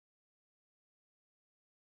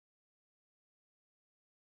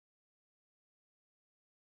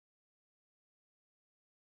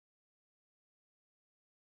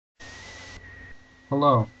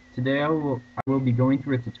Hello, today I will be going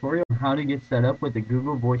through a tutorial on how to get set up with a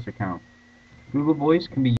Google Voice account. Google Voice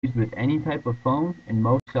can be used with any type of phone and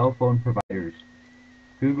most cell phone providers.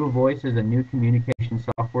 Google Voice is a new communication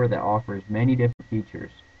software that offers many different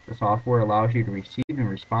features. The software allows you to receive and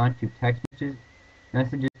respond to text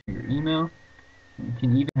messages to your email. You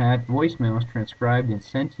can even have voicemails transcribed and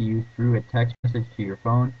sent to you through a text message to your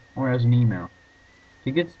phone or as an email.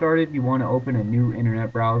 To get started, you want to open a new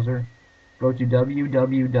internet browser. Go to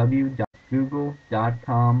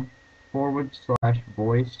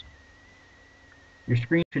www.google.com/voice. Your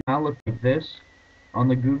screen should now look like this. On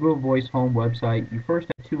the Google Voice Home website, you first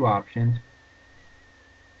have two options.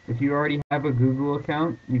 If you already have a Google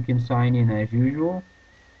account, you can sign in as usual.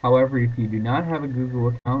 However, if you do not have a Google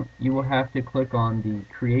account, you will have to click on the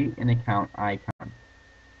Create an Account icon.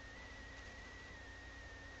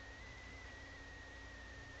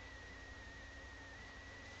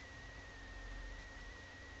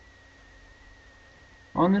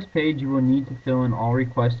 On this page, you will need to fill in all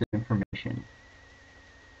requested information.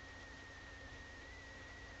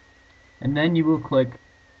 And then you will click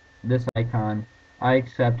this icon, I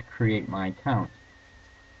accept create my account.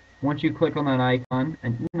 Once you click on that icon,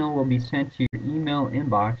 an email will be sent to your email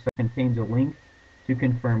inbox that contains a link to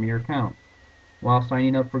confirm your account. While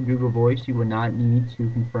signing up for Google Voice, you will not need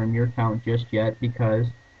to confirm your account just yet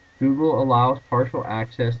because Google allows partial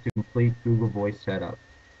access to complete Google Voice setup.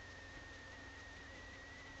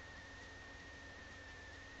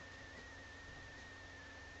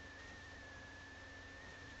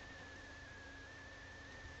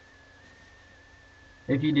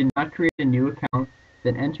 If you did not create a new account,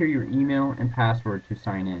 then enter your email and password to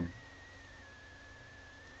sign in.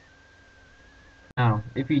 Now,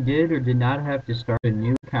 if you did or did not have to start a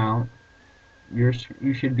new account, you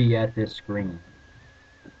should be at this screen.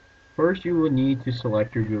 First, you will need to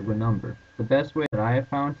select your Google number. The best way that I have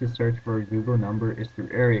found to search for a Google number is through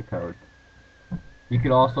area code. You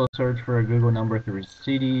could also search for a Google number through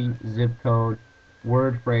city, zip code,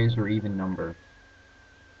 word, phrase, or even number.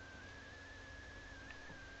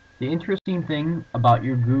 The interesting thing about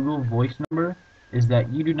your Google Voice number is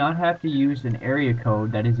that you do not have to use an area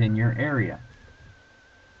code that is in your area.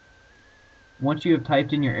 Once you have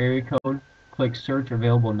typed in your area code, click Search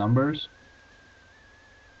Available Numbers.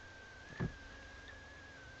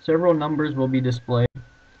 Several numbers will be displayed.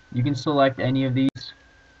 You can select any of these.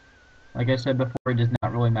 Like I said before, it does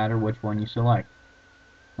not really matter which one you select.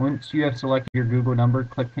 Once you have selected your Google number,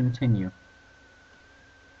 click Continue.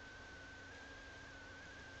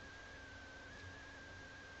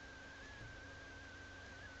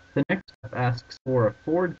 The next step asks for a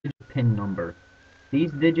 4-digit PIN number.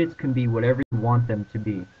 These digits can be whatever you want them to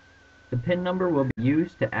be. The PIN number will be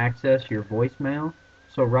used to access your voicemail,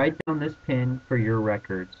 so write down this PIN for your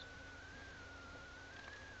records.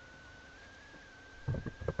 Once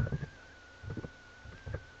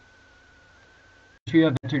you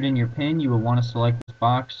have entered in your PIN, you will want to select this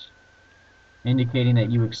box indicating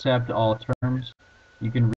that you accept all terms.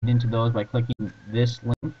 You can read into those by clicking this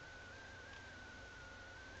link.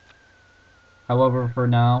 However, for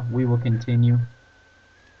now, we will continue.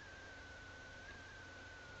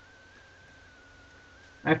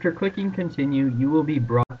 After clicking Continue, you will be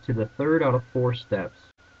brought to the third out of 4 steps.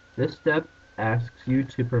 This step asks you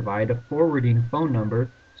to provide a forwarding phone number,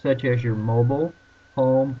 such as your mobile,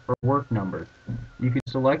 home, or work number. You can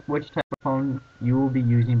select which type of phone you will be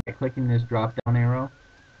using by clicking this drop-down arrow.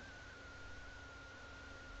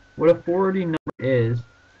 What a forwarding number is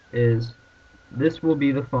this will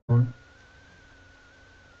be the phone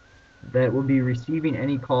that will be receiving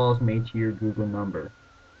any calls made to your Google number.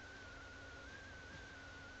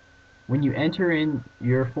 When you enter in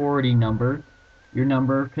your forwarding number, your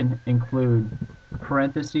number can include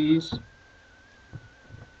parentheses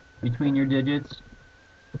between your digits.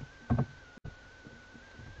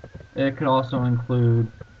 It could also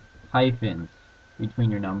include hyphens between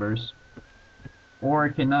your numbers, or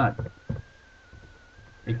it cannot.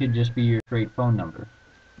 It could just be your straight phone number.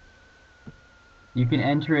 You can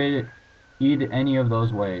enter it either any of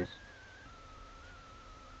those ways.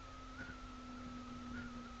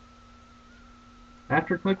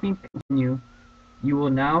 After clicking Continue, you will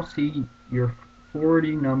now see your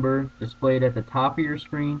forwarding number displayed at the top of your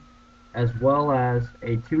screen, as well as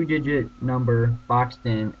a 2-digit number boxed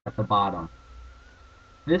in at the bottom.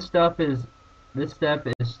 This step is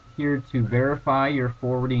here to verify your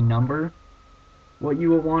forwarding number. What you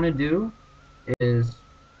will want to do is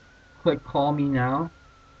click Call Me Now.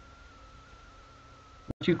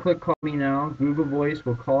 Once you click Call Me Now, Google Voice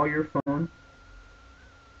will call your phone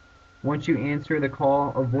Once you answer the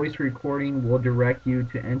call, a voice recording will direct you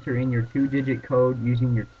to enter in your 2-digit code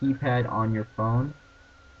using your keypad on your phone.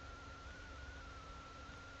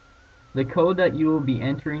 The code that you will be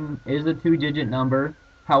entering is a 2-digit number.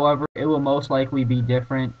 However, it will most likely be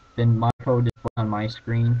different than my code displayed on my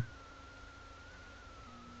screen.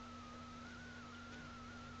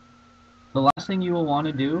 The last thing you will want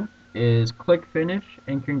to do is click finish,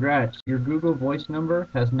 and congrats, your Google Voice number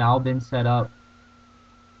has now been set up